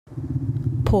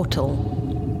Portal.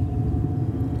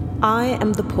 I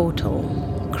am the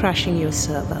portal crashing your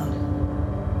server,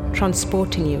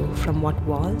 transporting you from what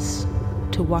was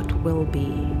to what will be.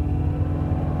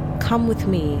 Come with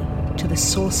me to the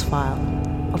source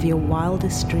file of your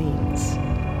wildest dreams.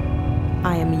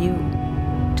 I am you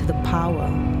to the power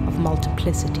of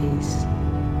multiplicities.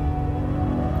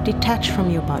 Detach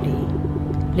from your body,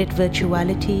 let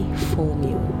virtuality form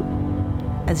you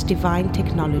as divine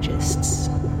technologists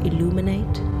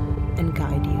illuminate and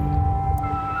guide you.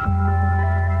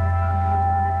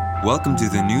 Welcome to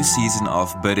the new season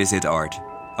of But Is It Art,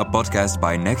 a podcast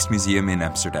by Next Museum in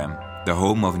Amsterdam, the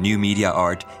home of new media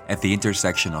art at the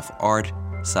intersection of art,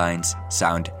 science,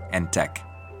 sound, and tech.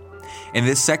 In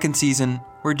this second season,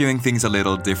 we're doing things a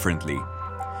little differently.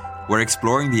 We're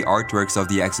exploring the artworks of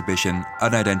the exhibition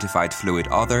Unidentified Fluid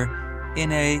Other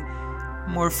in a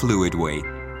more fluid way.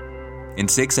 In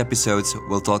 6 episodes,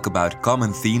 we'll talk about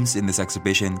common themes in this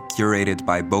exhibition curated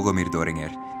by Bogomir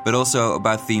Doringer, but also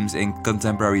about themes in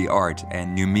contemporary art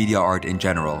and new media art in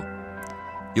general.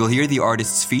 You'll hear the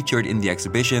artists featured in the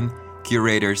exhibition,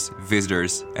 curators,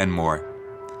 visitors, and more.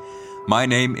 My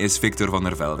name is Victor van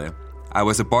der Velde. I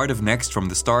was a part of Next from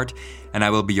the start, and I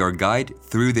will be your guide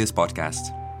through this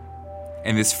podcast.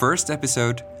 In this first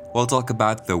episode, we'll talk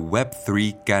about the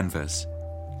Web3 canvas.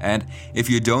 And if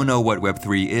you don't know what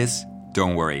Web3 is,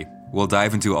 don't worry. We'll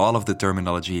dive into all of the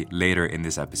terminology later in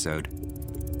this episode.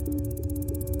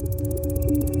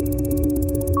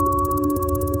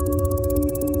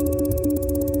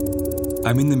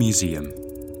 I'm in the museum.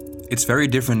 It's very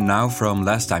different now from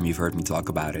last time you've heard me talk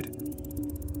about it.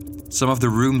 Some of the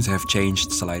rooms have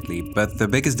changed slightly, but the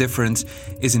biggest difference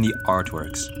is in the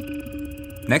artworks.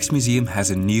 Next Museum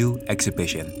has a new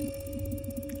exhibition.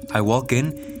 I walk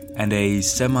in and a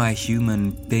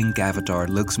semi-human pink avatar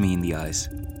looks me in the eyes.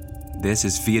 This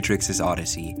is Beatrix's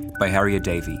Odyssey by Harriet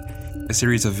Davey, a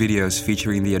series of videos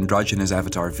featuring the androgynous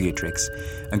avatar Beatrix,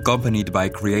 accompanied by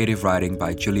creative writing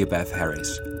by Julia Beth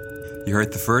Harris. You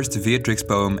heard the first Beatrix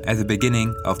poem at the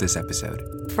beginning of this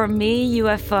episode. For me,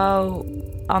 UFO,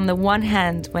 on the one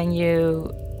hand, when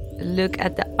you look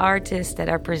at the artists that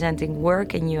are presenting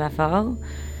work in UFO,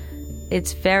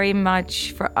 it's very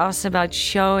much for us about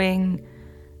showing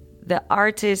the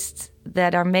artists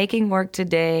that are making work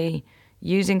today,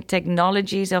 using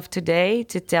technologies of today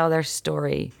to tell their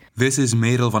story. This is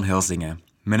Merel van Helsdinge,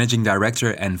 Managing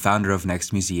Director and founder of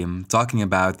Next Museum, talking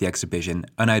about the exhibition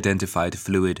Unidentified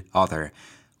Fluid Other,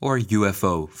 or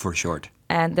UFO for short.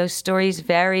 And those stories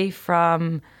vary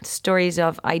from stories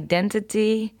of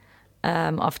identity,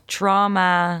 of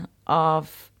trauma,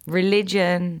 of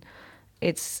religion.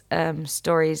 It's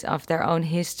stories of their own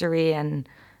history and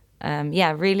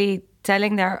really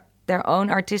telling their own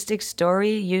artistic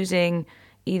story using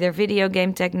either video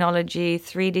game technology,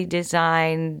 3D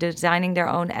design, designing their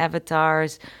own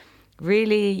avatars,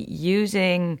 really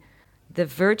using the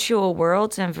virtual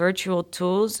worlds and virtual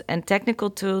tools and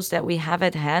technical tools that we have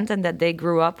at hand and that they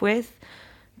grew up with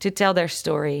to tell their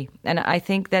story. And I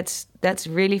think that's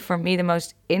really, for me, the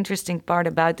most interesting part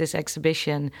about this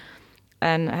exhibition.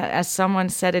 And as someone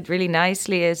said it really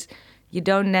nicely, is you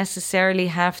don't necessarily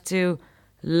have to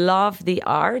love the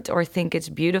art or think it's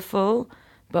beautiful,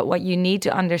 but what you need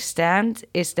to understand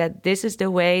is that this is the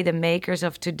way the makers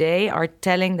of today are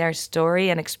telling their story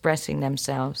and expressing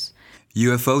themselves.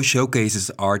 UFO showcases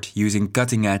art using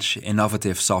cutting-edge,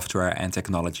 innovative software and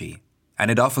technology, and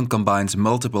it often combines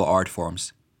multiple art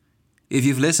forms. If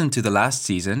you've listened to the last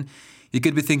season, you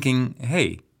could be thinking,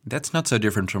 hey, that's not so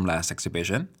different from last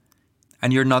exhibition.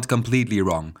 And you're not completely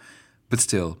wrong. But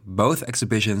still, both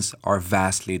exhibitions are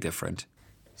vastly different.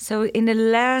 So in the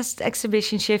last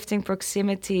exhibition, Shifting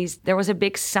Proximities, there was a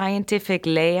big scientific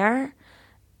layer.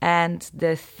 And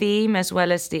the theme, as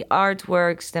well as the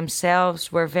artworks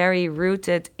themselves, were very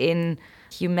rooted in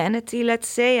humanity, let's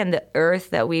say, and the earth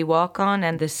that we walk on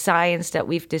and the science that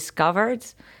we've discovered.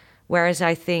 Whereas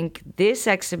I think this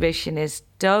exhibition is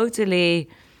totally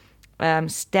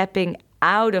stepping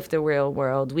out of the real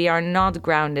world. We are not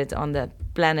grounded on the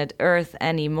planet Earth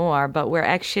anymore, but we're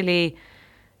actually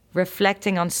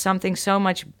reflecting on something so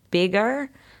much bigger.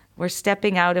 We're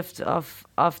stepping out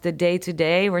of the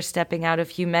day-to-day. We're stepping out of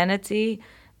humanity,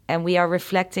 and we are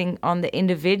reflecting on the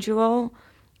individual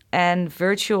and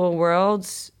virtual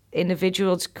worlds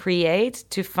individuals create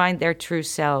to find their true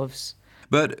selves.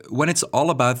 But when it's all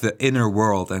about the inner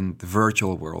world and the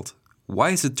virtual world, why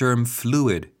is the term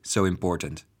fluid so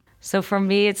important? So for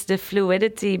me, it's the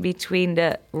fluidity between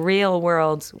the real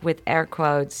world, with air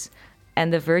quotes,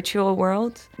 and the virtual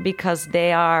world, because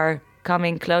they are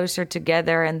coming closer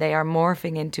together and they are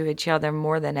morphing into each other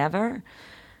more than ever.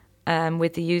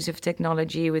 with the use of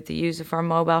technology, with the use of our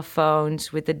mobile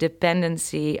phones, with the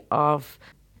dependency of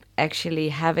actually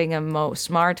having a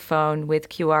smartphone with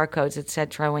QR codes,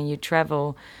 etc., when you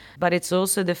travel. But it's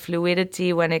also the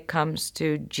fluidity when it comes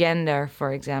to gender,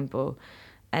 for example.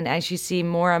 And as you see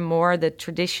more and more, the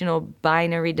traditional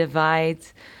binary divide,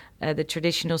 the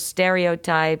traditional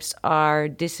stereotypes are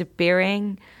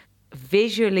disappearing.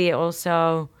 Visually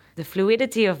also, the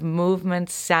fluidity of movement,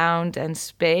 sound, and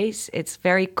space, it's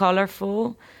very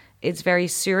colorful. It's very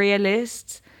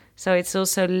surrealist. So it's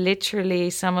also literally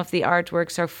some of the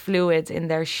artworks are fluid in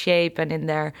their shape and in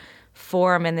their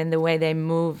form and in the way they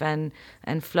move and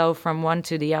flow from one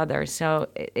to the other. So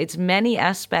it's many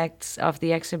aspects of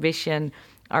the exhibition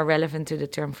are relevant to the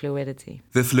term fluidity.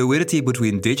 The fluidity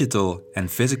between digital and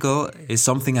physical is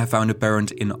something I found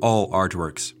apparent in all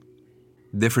artworks.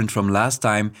 Different from last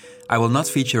time, I will not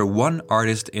feature one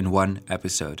artist in one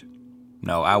episode.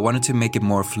 No, I wanted to make it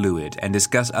more fluid and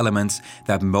discuss elements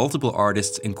that multiple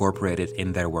artists incorporated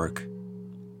in their work.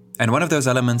 And one of those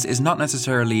elements is not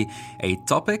necessarily a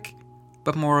topic,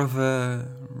 but more of a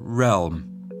realm.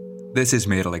 This is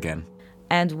Merel again.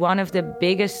 And one of the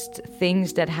biggest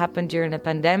things that happened during the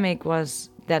pandemic was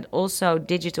that also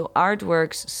digital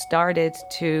artworks started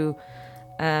to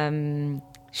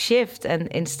shift, and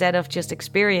instead of just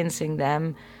experiencing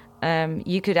them,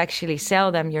 you could actually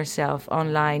sell them yourself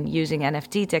online using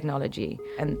NFT technology.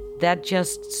 And that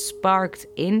just sparked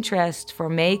interest for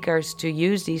makers to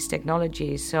use these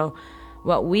technologies. So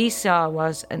what we saw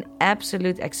was an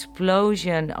absolute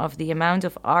explosion of the amount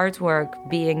of artwork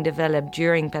being developed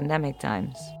during pandemic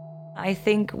times. I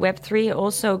think Web3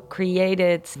 also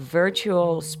created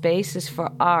virtual spaces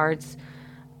for art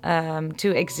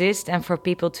to exist and for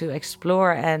people to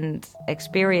explore and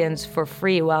experience for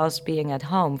free whilst being at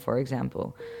home, for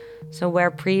example. So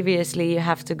where previously you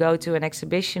have to go to an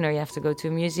exhibition or you have to go to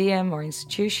a museum or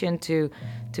institution to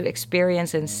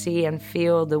experience and see and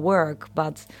feel the work,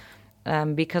 but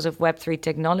because of Web3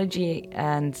 technology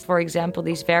and, for example,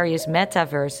 these various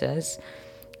metaverses,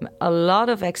 a lot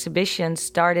of exhibitions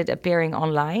started appearing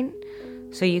online.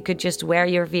 So you could just wear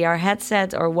your VR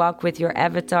headset or walk with your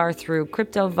avatar through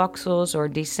Crypto Voxels or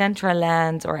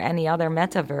Decentraland or any other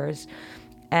metaverse.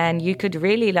 And you could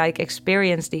really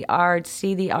experience the art,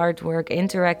 see the artwork,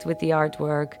 interact with the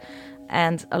artwork.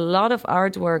 And a lot of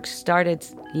artworks started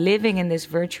living in this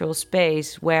virtual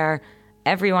space where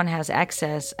everyone has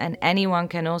access and anyone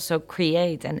can also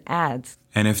create and add.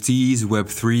 NFTs,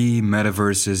 Web3,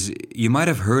 metaverses, you might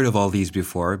have heard of all these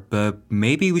before, but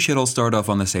maybe we should all start off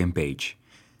on the same page.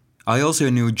 I also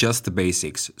knew just the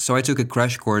basics, so I took a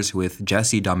crash course with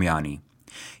Jesse Damiani.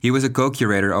 He was a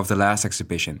co-curator of the last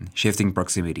exhibition, Shifting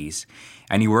Proximities,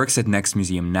 and he works at Next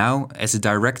Museum now as a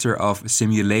director of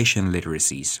simulation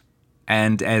literacies.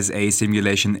 And as a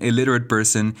simulation illiterate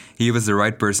person, he was the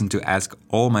right person to ask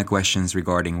all my questions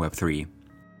regarding Web3.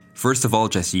 First of all,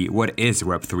 Jesse, what is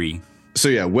Web3? So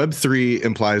yeah, Web3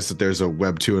 implies that there's a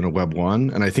Web 2 and a Web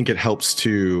 1, and I think it helps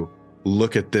to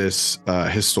look at this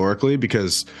historically,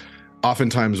 because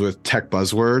oftentimes with tech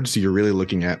buzzwords, you're really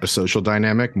looking at a social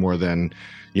dynamic more than,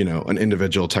 an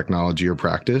individual technology or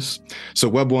practice. So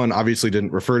Web 1 obviously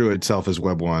didn't refer to itself as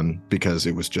Web 1 because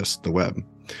it was just the web.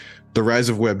 The rise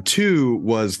of Web 2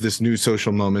 was this new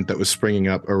social moment that was springing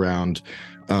up around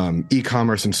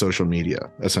e-commerce and social media,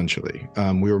 essentially.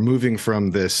 We were moving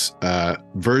from this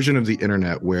version of the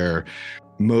internet where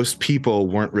most people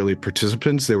weren't really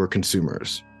participants, they were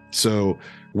consumers. So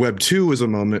Web 2 was a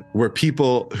moment where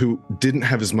people who didn't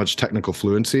have as much technical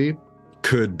fluency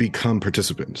could become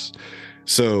participants.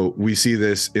 So we see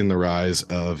this in the rise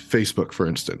of Facebook, for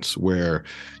instance, where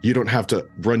you don't have to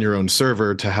run your own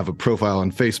server to have a profile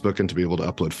on Facebook and to be able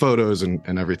to upload photos and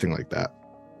everything like that.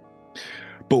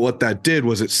 But what that did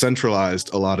was it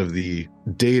centralized a lot of the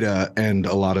data and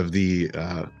a lot of the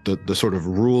sort of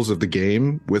rules of the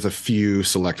game with a few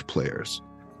select players.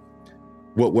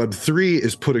 What Web3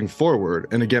 is putting forward,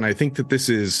 and again, I think that this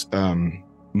is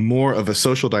more of a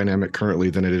social dynamic currently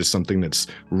than it is something that's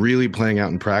really playing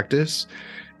out in practice,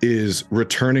 is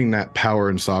returning that power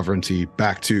and sovereignty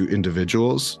back to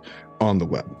individuals on the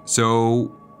web.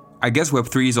 So I guess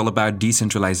Web3 is all about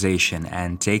decentralization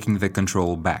and taking the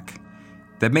control back.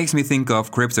 That makes me think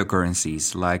of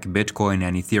cryptocurrencies like Bitcoin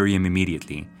and Ethereum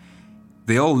immediately.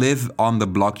 They all live on the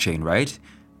blockchain, right?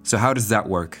 So how does that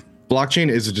work? Blockchain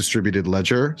is a distributed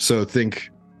ledger. So think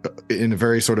in a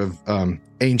very sort of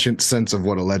ancient sense of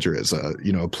what a ledger is,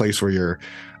 a place where you're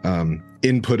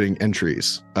inputting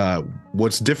entries.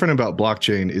 What's different about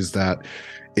blockchain is that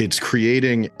it's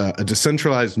creating a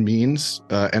decentralized means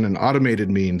and an automated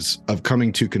means of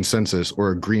coming to consensus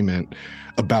or agreement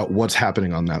about what's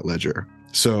happening on that ledger.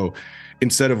 So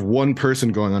instead of one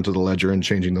person going onto the ledger and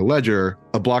changing the ledger,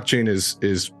 a blockchain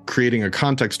is creating a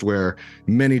context where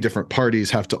many different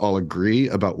parties have to all agree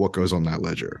about what goes on that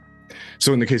ledger.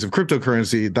 So in the case of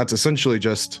cryptocurrency, that's essentially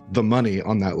just the money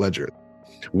on that ledger.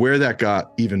 Where that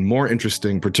got even more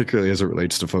interesting, particularly as it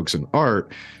relates to folks in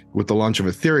art, with the launch of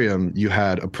Ethereum, you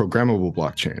had a programmable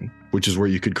blockchain, which is where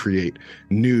you could create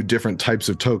new different types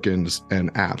of tokens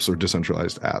and apps or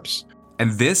decentralized apps.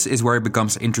 And this is where it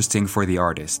becomes interesting for the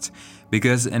artist,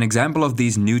 because an example of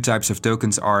these new types of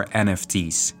tokens are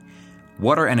NFTs.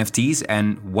 What are NFTs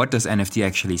and what does NFT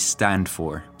actually stand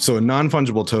for? So a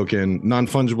non-fungible token,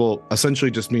 non-fungible essentially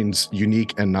just means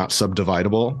unique and not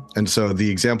subdividable. And so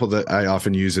the example that I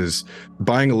often use is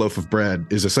buying a loaf of bread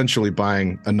is essentially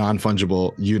buying a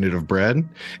non-fungible unit of bread.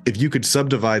 If you could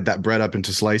subdivide that bread up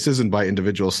into slices and buy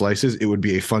individual slices, it would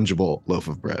be a fungible loaf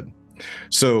of bread.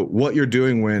 So what you're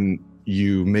doing when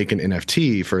you make an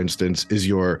NFT, for instance, is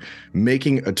you're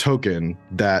making a token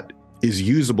that is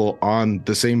usable on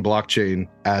the same blockchain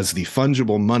as the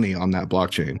fungible money on that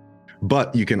blockchain.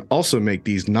 But you can also make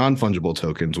these non-fungible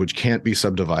tokens, which can't be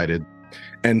subdivided.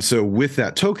 And so with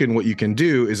that token, what you can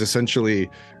do is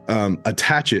essentially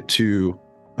attach it to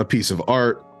a piece of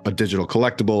art, a digital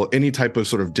collectible, any type of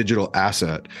sort of digital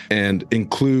asset, and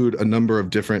include a number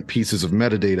of different pieces of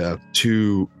metadata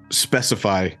to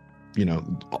specify,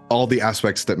 all the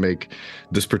aspects that make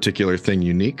this particular thing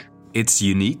unique. It's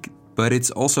unique, but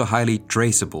it's also highly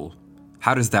traceable.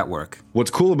 How does that work?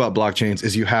 What's cool about blockchains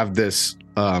is you have this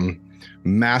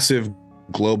massive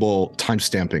global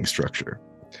timestamping structure.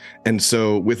 And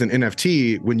so with an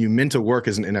NFT, when you mint a work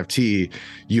as an NFT,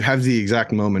 you have the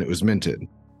exact moment it was minted.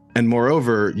 And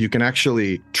moreover, you can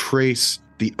actually trace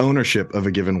the ownership of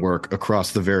a given work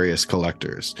across the various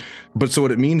collectors. But so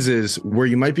what it means is where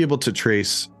you might be able to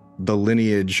trace the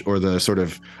lineage or the sort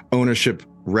of ownership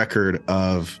record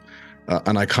of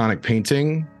an iconic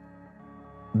painting,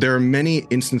 there are many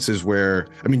instances where,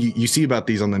 you see about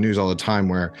these on the news all the time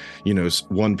where,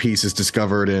 one piece is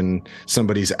discovered in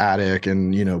somebody's attic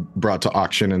and, brought to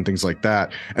auction and things like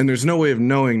that. And there's no way of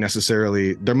knowing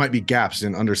necessarily, there might be gaps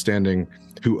in understanding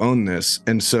who owned this.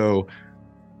 And so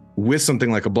with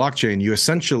something like a blockchain, you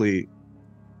essentially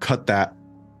cut that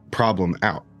problem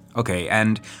out. Okay,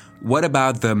 and what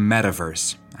about the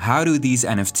metaverse? How do these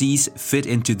NFTs fit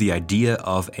into the idea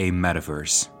of a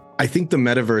metaverse? I think the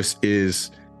metaverse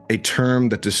is a term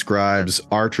that describes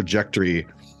our trajectory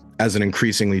as an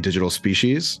increasingly digital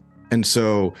species. And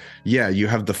so, you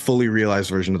have the fully realized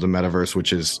version of the metaverse,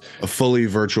 which is a fully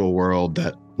virtual world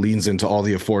that leans into all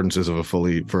the affordances of a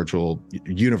fully virtual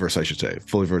universe, I should say,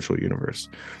 fully virtual universe.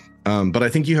 But I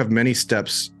think you have many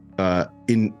steps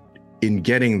in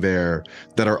getting there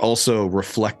that are also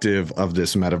reflective of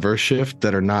this metaverse shift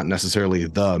that are not necessarily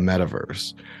the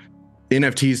metaverse.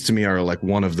 NFTs to me are like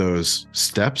one of those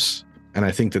steps. And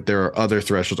I think that there are other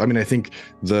thresholds. I think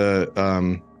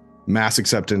the mass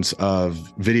acceptance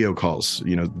of video calls,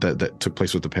 that took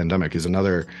place with the pandemic is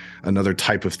another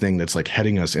type of thing that's like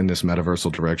heading us in this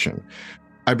metaversal direction.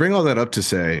 I bring all that up to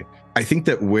say, I think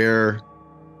that where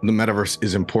the metaverse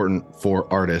is important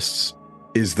for artists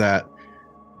is that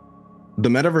the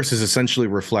metaverse is essentially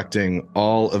reflecting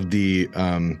all of the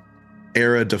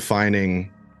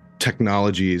era-defining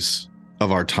technologies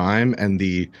of our time and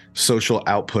the social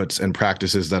outputs and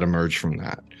practices that emerge from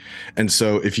that. And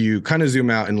so if you kind of zoom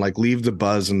out and like leave the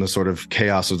buzz and the sort of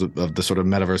chaos of the sort of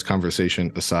metaverse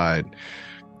conversation aside,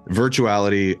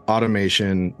 virtuality,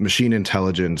 automation, machine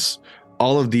intelligence,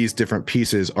 all of these different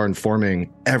pieces are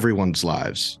informing everyone's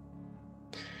lives.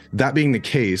 That being the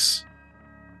case,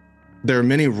 there are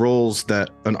many roles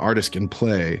that an artist can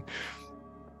play,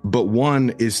 but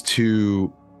one is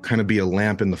to kind of be a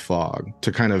lamp in the fog,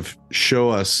 to kind of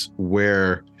show us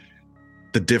where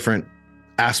the different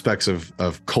aspects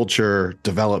of culture,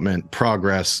 development,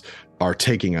 progress are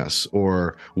taking us,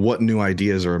 or what new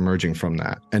ideas are emerging from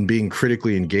that, and being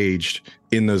critically engaged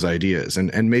in those ideas,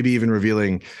 and maybe even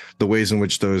revealing the ways in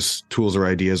which those tools or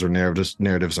ideas or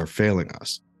narratives are failing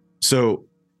us. So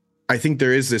I think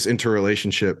there is this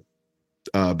interrelationship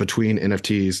between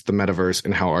NFTs, the metaverse,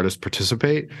 and how artists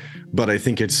participate, but I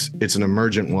think it's an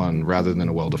emergent one rather than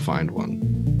a well-defined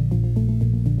one.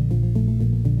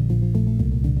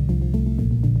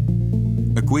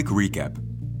 A quick recap.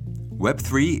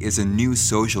 Web3 is a new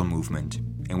social movement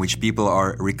in which people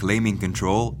are reclaiming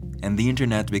control and the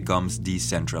internet becomes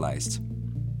decentralized.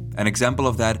 An example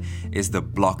of that is the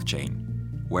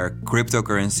blockchain, where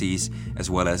cryptocurrencies as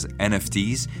well as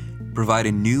NFTs provide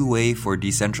a new way for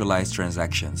decentralized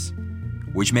transactions,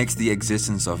 which makes the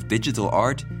existence of digital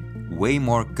art way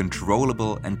more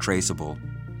controllable and traceable.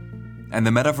 And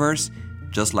the metaverse,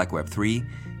 just like Web3,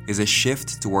 is a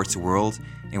shift towards a world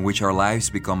in which our lives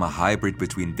become a hybrid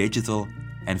between digital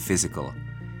and physical.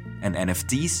 And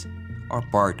NFTs are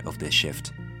part of this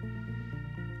shift.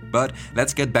 But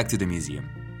let's get back to the museum.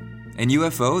 In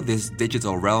UFO, this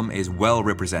digital realm is well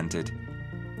represented.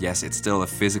 Yes, it's still a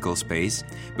physical space,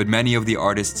 but many of the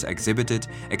artists exhibited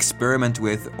experiment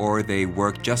with or they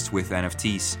work just with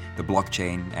NFTs, the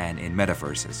blockchain, and in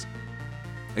metaverses.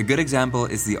 A good example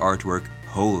is the artwork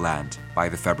Whole Land by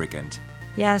The Fabricant.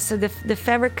 Yeah, so the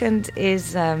Fabricant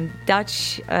is a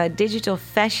Dutch digital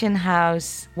fashion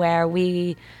house where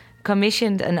we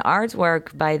commissioned an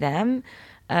artwork by them.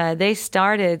 They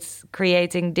started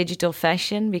creating digital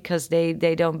fashion because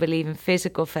they don't believe in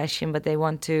physical fashion, but they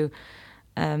want to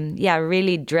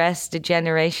really dress the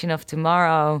generation of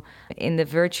tomorrow in the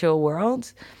virtual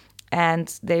world.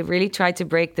 And they really try to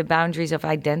break the boundaries of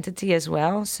identity as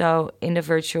well. So in the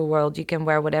virtual world, you can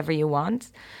wear whatever you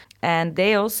want. And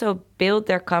they also built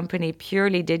their company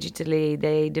purely digitally.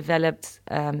 They developed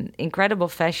incredible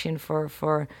fashion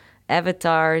for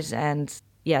avatars and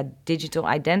digital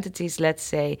identities, let's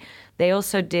say. They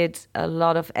also did a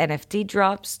lot of NFT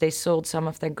drops. They sold some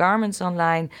of their garments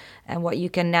online. And what you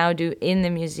can now do in the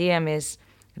museum is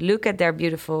look at their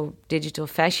beautiful digital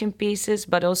fashion pieces,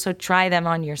 but also try them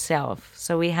on yourself.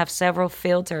 So we have several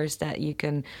filters that you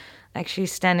can actually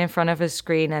stand in front of a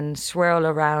screen and swirl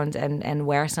around and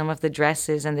wear some of the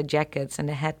dresses and the jackets and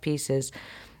the headpieces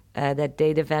that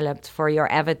they developed for your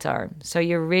avatar. So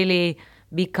you're really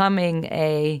becoming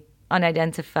a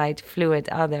unidentified fluid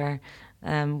other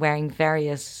wearing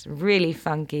various really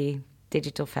funky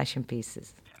digital fashion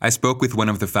pieces. I spoke with one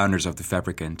of the founders of The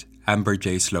Fabricant, Amber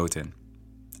J. Sloten.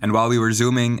 And while we were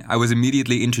Zooming, I was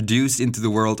immediately introduced into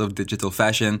the world of digital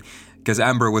fashion because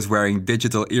Amber was wearing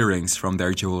digital earrings from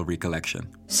their jewelry collection.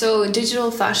 So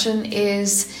digital fashion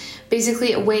is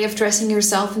basically a way of dressing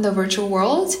yourself in the virtual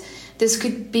world. This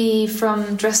could be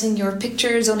from dressing your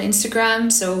pictures on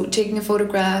Instagram, so taking a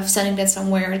photograph, sending that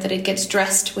somewhere, that it gets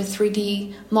dressed with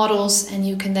 3D models, and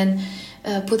you can then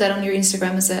put that on your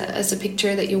Instagram as a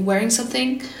picture that you're wearing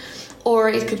something. Or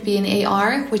it could be an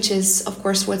AR, which is, of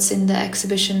course, what's in the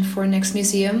exhibition for Next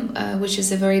Museum, which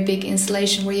is a very big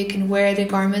installation where you can wear the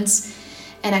garments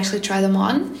and actually try them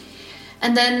on.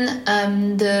 And then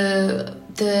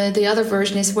the other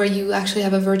version is where you actually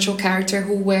have a virtual character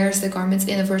who wears the garments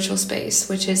in a virtual space,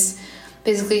 which is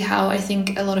basically how I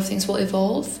think a lot of things will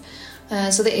evolve.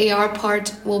 So the AR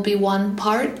part will be one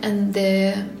part, and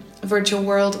the virtual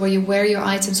world where you wear your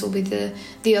items will be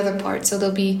the other part. So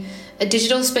there'll be a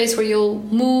digital space where you'll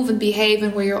move and behave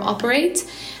and where you'll operate,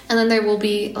 and then there will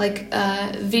be like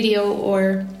video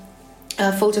or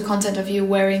photo content of you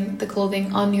wearing the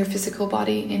clothing on your physical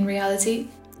body in reality.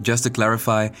 Just to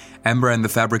clarify, Amber and The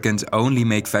Fabricant only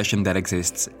make fashion that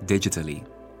exists digitally.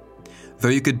 Though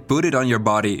you could put it on your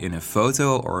body in a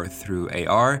photo or through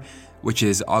AR, which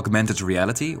is augmented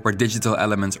reality, where digital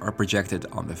elements are projected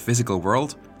on the physical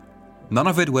world, none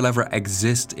of it will ever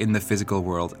exist in the physical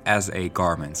world as a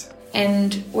garment.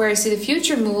 And where I see the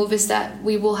future move is that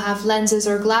we will have lenses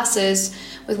or glasses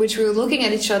with which we're looking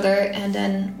at each other, and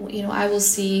then I will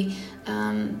see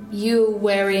you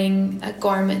wearing a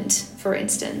garment, for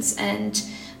instance, and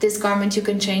this garment you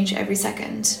can change every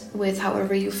second with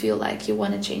however you feel like you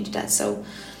want to change that. So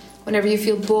whenever you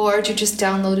feel bored, you just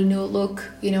download a new look,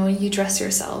 and you dress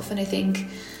yourself. And I think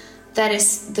that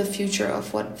is the future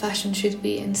of what fashion should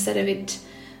be, instead of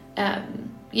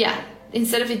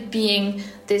it being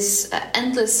this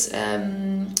endless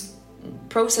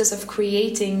process of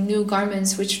creating new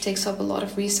garments, which takes up a lot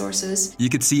of resources. You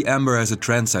could see Amber as a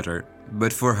trendsetter,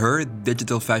 but for her,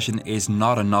 digital fashion is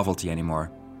not a novelty anymore.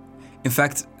 In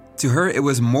fact, to her, it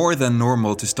was more than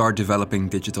normal to start developing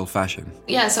digital fashion.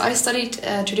 Yeah, so I studied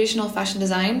traditional fashion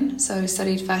design. So I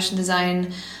studied fashion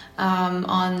design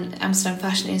on Amsterdam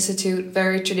Fashion Institute,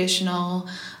 very traditional,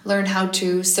 learned how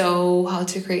to sew, how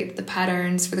to create the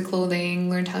patterns for the clothing,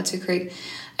 learned how to create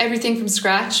everything from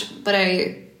scratch. But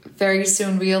I very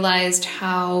soon realized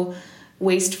how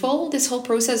wasteful this whole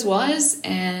process was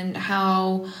and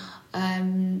how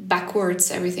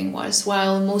backwards everything was.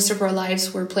 While most of our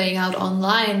lives were playing out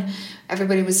online,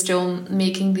 everybody was still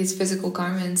making these physical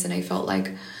garments, and I felt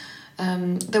like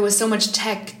there was so much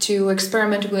tech to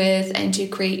experiment with and to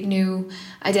create new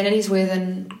identities with.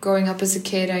 And growing up as a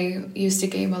kid, I used to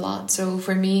game a lot. So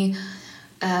for me,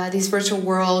 these virtual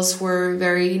worlds were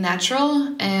very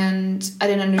natural, and I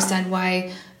didn't understand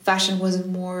why fashion wasn't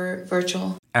more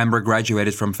virtual. Amber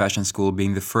graduated from fashion school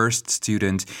being the first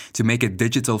student to make a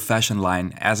digital fashion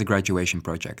line as a graduation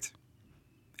project.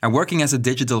 And working as a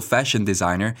digital fashion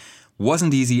designer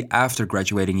wasn't easy after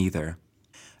graduating either,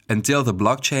 until the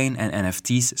blockchain and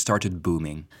NFTs started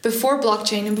booming. Before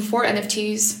blockchain and before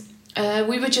NFTs,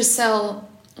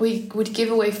 we would give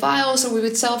away files, or we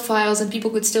would sell files, and people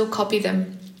could still copy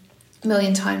them a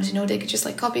million times. They could just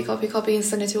copy and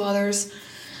send it to others.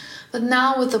 But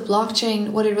now with the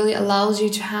blockchain, what it really allows you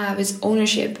to have is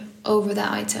ownership over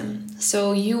that item.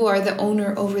 So you are the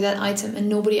owner over that item and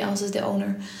nobody else is the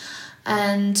owner.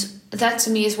 And that to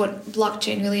me is what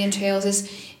blockchain really entails,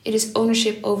 is it is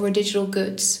ownership over digital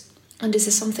goods. And this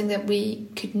is something that we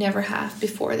could never have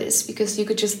before this, because you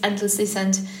could just endlessly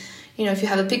send, if you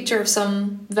have a picture of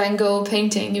some Van Gogh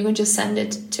painting, you can just send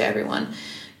it to everyone.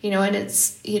 And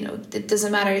it's, it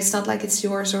doesn't matter. It's not like it's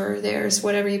yours or theirs,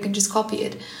 whatever, you can just copy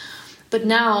it. But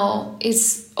now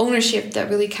it's ownership that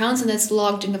really counts, and it's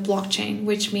logged in the blockchain,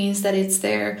 which means that it's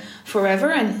there forever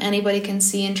and anybody can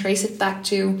see and trace it back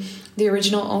to the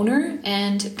original owner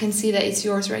and can see that it's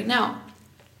yours right now.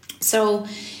 So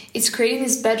it's creating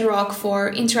this bedrock for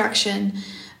interaction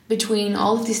between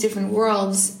all of these different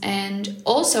worlds, and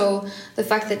also the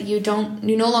fact that you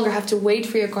no longer have to wait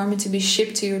for your garment to be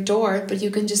shipped to your door, but you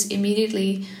can just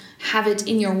immediately have it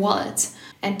in your wallet.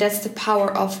 And that's the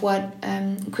power of what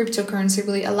cryptocurrency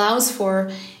really allows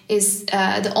for, is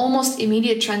the almost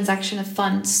immediate transaction of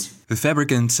funds. The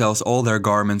Fabricant sells all their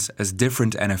garments as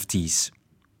different NFTs.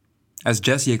 As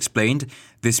Jessie explained,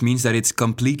 this means that it's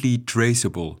completely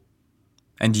traceable.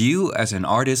 And you, as an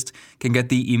artist, can get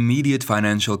the immediate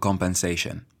financial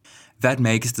compensation. That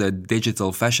makes the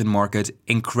digital fashion market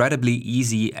incredibly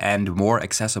easy and more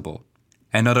accessible.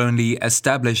 And not only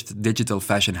established digital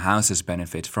fashion houses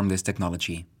benefit from this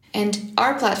technology. And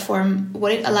our platform,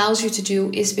 what it allows you to do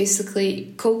is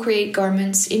basically co-create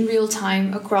garments in real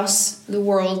time across the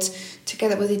world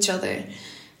together with each other.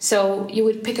 So you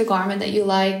would pick a garment that you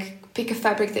like, pick a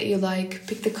fabric that you like,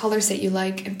 pick the colors that you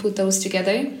like, and put those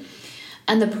together.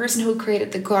 And the person who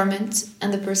created the garment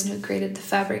and the person who created the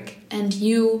fabric and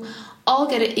you all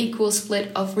get an equal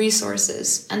split of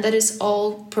resources, and that is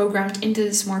all programmed into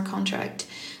the smart contract.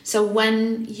 So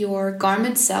when your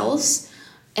garment sells,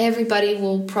 everybody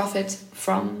will profit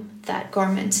from that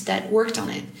garment that worked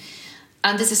on it.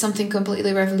 And this is something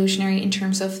completely revolutionary in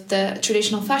terms of the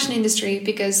traditional fashion industry,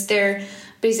 because they're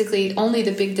basically only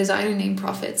the big designer name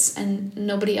profits, and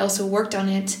nobody else who worked on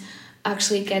it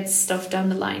actually gets stuff down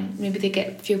the line. Maybe they get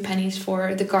a few pennies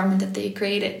for the garment that they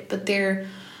created, but they're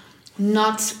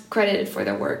not credited for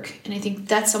their work. And I think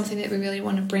that's something that we really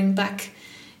want to bring back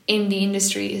in the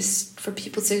industry, is for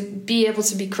people to be able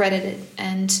to be credited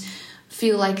and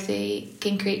feel like they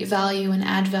can create value and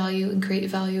add value and create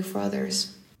value for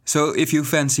others. So if you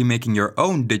fancy making your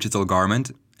own digital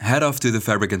garment, head off to the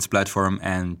Fabricant's platform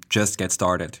and just get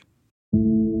started.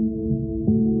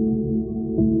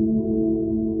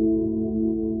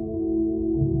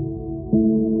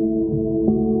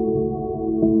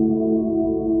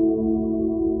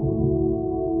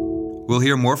 We'll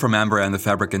hear more from Amber and the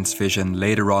Fabricant's vision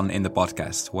later on in the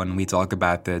podcast, when we talk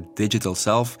about the digital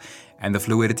self and the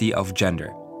fluidity of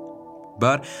gender.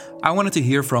 But I wanted to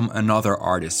hear from another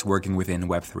artist working within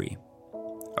Web3.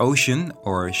 Ocean,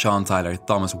 or Sean Tyler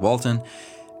Thomas Walton,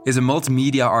 is a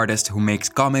multimedia artist who makes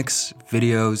comics,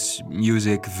 videos,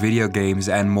 music, video games,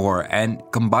 and more, and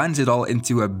combines it all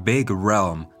into a big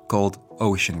realm called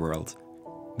Ocean World.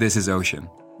 This is Ocean.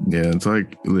 Yeah, it's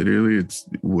literally it's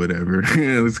whatever.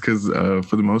 It's because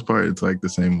for the most part, it's the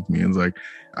same with me. It's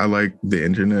I like the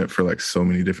internet for so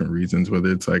many different reasons,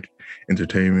 whether it's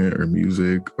entertainment or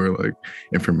music or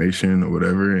information or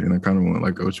whatever. And I kind of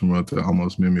want Ocean World to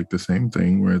almost mimic the same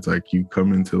thing, where it's you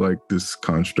come into this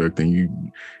construct and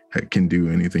you can do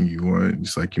anything you want.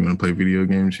 Just you want to play video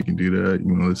games, you can do that. You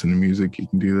want to listen to music, you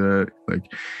can do that.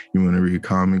 You want to read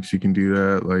comics, you can do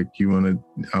that. You want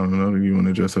to, I don't know, you want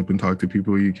to dress up and talk to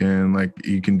people, you can.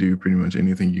 You can do pretty much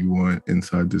anything you want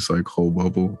inside this whole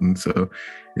bubble. And so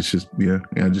it's just,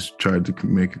 I just tried to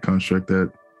make a construct that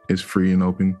is free and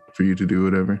open for you to do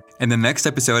whatever. In the next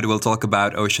episode, we'll talk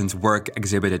about Ocean's work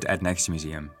exhibited at Next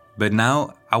Museum. But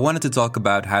now, I wanted to talk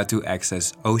about how to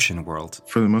access Ocean World.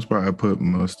 For the most part, I put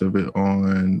most of it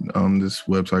on this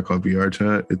website called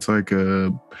VRChat. It's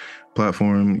a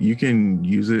platform. You can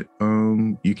use it.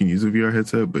 You can use a VR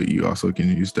headset, but you also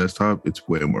can use desktop. It's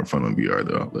way more fun on VR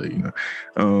though. I'll let you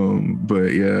know.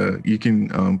 But yeah, you can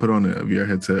put on a VR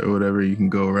headset or whatever. You can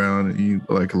go around and you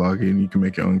like log in. You can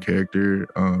make your own character.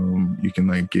 You can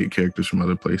like get characters from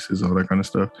other places, all that kind of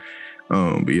stuff.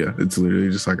 But yeah, it's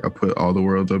literally just like I put all the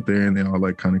worlds up there and they all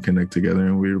like kind of connect together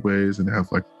in weird ways and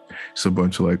have like just a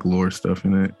bunch of like lore stuff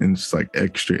in it and just like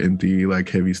extra empty, like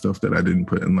heavy stuff that I didn't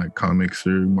put in like comics or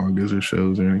mangas or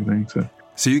shows or anything.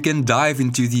 So you can dive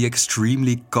into the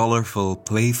extremely colorful,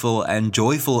 playful and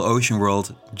joyful ocean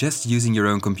world just using your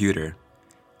own computer.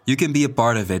 You can be a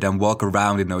part of it and walk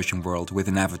around in Ocean World with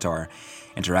an avatar,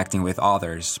 interacting with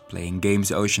others, playing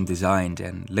games Ocean designed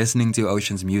and listening to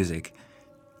Ocean's music.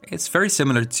 It's very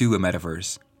similar to a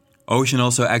metaverse. Ocean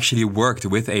also actually worked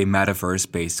with a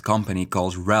metaverse-based company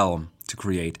called Realm to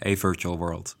create a virtual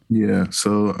world. Yeah,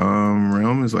 so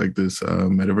Realm is like this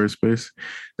metaverse space.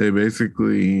 They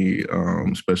basically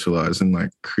specialize in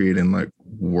like creating like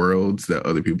worlds that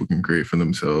other people can create for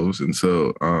themselves. And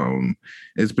so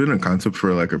it's been a concept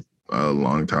for like a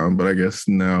long time, but I guess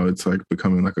now it's like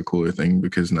becoming like a cooler thing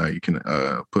because now you can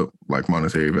put like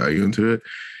monetary value into it.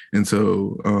 And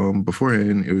so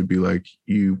beforehand, it would be like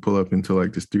you pull up into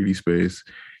like this 3D space,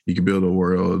 you can build a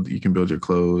world, you can build your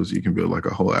clothes, you can build like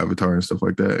a whole avatar and stuff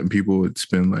like that. And people would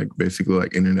spend like basically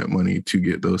like internet money to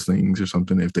get those things or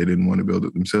something if they didn't want to build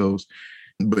it themselves.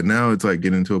 But now it's like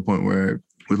getting to a point where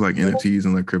with like NFTs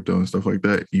and like crypto and stuff like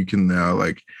that, you can now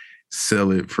like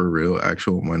sell it for real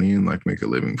actual money and like make a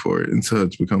living for it. And so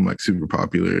it's become like super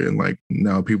popular. And like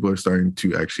now people are starting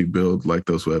to actually build like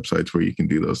those websites where you can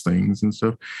do those things and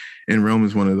stuff. And Realm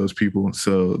is one of those people.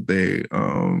 So they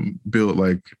built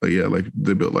like,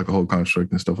 they built like a whole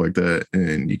construct and stuff like that.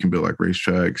 And you can build like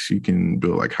racetracks, you can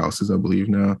build like houses, I believe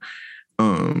now.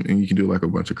 And you can do like a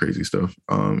bunch of crazy stuff.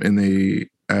 And they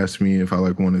asked me if I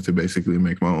like wanted to basically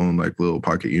make my own like little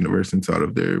pocket universe inside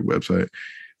of their website.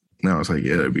 Now I was like,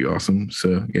 yeah, that'd be awesome.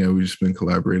 So yeah, we've just been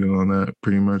collaborating on that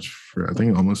pretty much for, I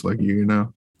think, almost like a year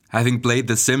now. Having played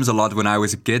The Sims a lot when I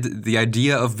was a kid, the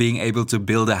idea of being able to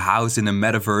build a house in a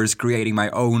metaverse, creating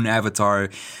my own avatar,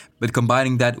 but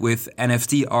combining that with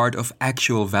NFT art of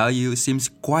actual value seems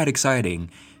quite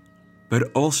exciting,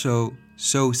 but also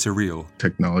so surreal.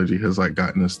 Technology has like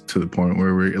gotten us to the point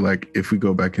where we're like, if we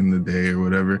go back in the day or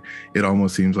whatever, it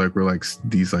almost seems like we're like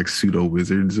these like pseudo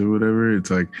wizards or whatever.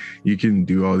 It's like you can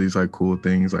do all these like cool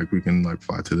things, like we can like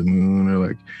fly to the moon, or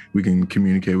like we can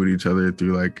communicate with each other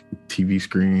through like TV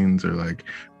screens, or like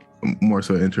more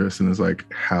so interesting is like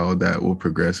how that will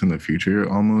progress in the future.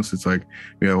 Almost, it's like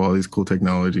we have all these cool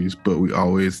technologies, but we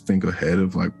always think ahead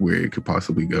of like where it could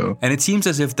possibly go. And it seems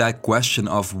as if that question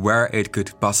of where it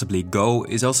could possibly go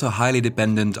is also highly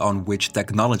dependent on which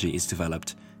technology is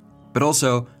developed, but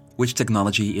also which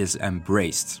technology is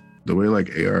embraced. The way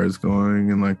like AR is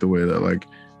going, and like the way that like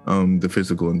the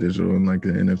physical and digital and like the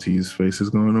NFT space is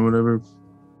going or whatever,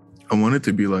 I want it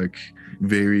to be like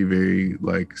very, very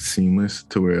like seamless,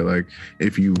 to where like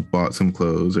if you bought some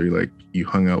clothes, or like you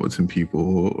hung out with some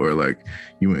people, or like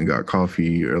you went and got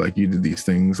coffee, or like you did these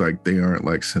things, like they aren't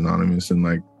like synonymous in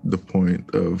like the point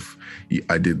of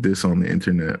I did this on the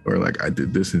internet, or like I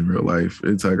did this in real life.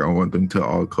 It's like I want them to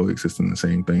all coexist in the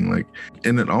same thing. Like,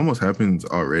 and it almost happens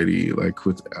already, like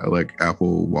with like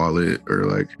Apple Wallet, or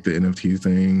like the NFT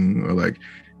thing, or like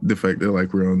the fact that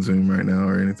like we're on Zoom right now,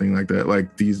 or anything like that.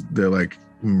 Like they're like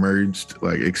merged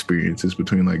like experiences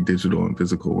between like digital and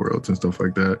physical worlds and stuff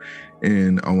like that.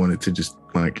 And I wanted to just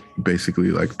like basically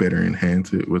like better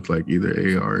enhance it with like either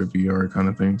AR or VR kind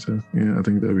of thing. So yeah, I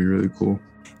think that'd be really cool.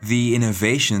 The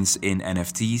innovations in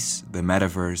NFTs, the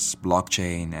metaverse,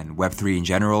 blockchain, and Web3 in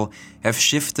general have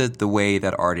shifted the way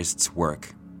that artists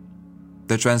work.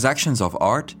 The transactions of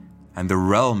art and the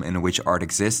realm in which art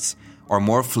exists are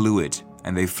more fluid,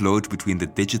 and they float between the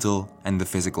digital and the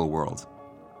physical world.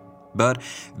 But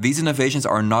these innovations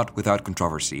are not without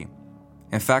controversy.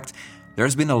 In fact,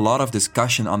 there's been a lot of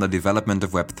discussion on the development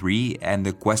of Web3 and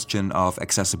the question of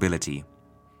accessibility.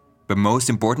 But most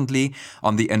importantly,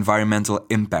 on the environmental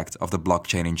impact of the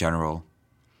blockchain in general.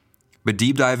 But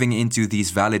deep diving into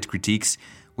these valid critiques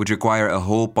would require a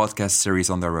whole podcast series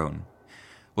on their own.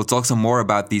 We'll talk some more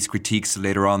about these critiques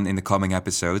later on in the coming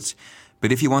episodes.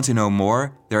 But if you want to know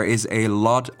more, there is a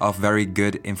lot of very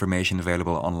good information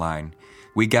available online.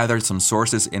 We gathered some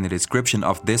sources in the description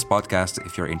of this podcast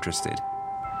if you're interested.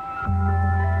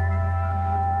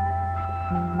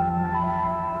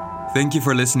 Thank you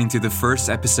for listening to the first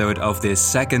episode of this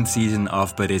second season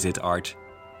of But Is It Art?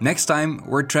 Next time,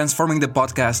 we're transforming the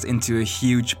podcast into a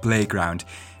huge playground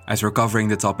as we're covering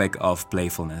the topic of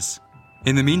playfulness.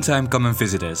 In the meantime, come and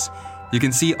visit us. You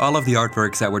can see all of the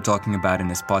artworks that we're talking about in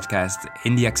this podcast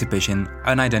in the exhibition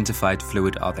Unidentified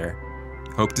Fluid Other.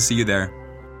 Hope to see you there.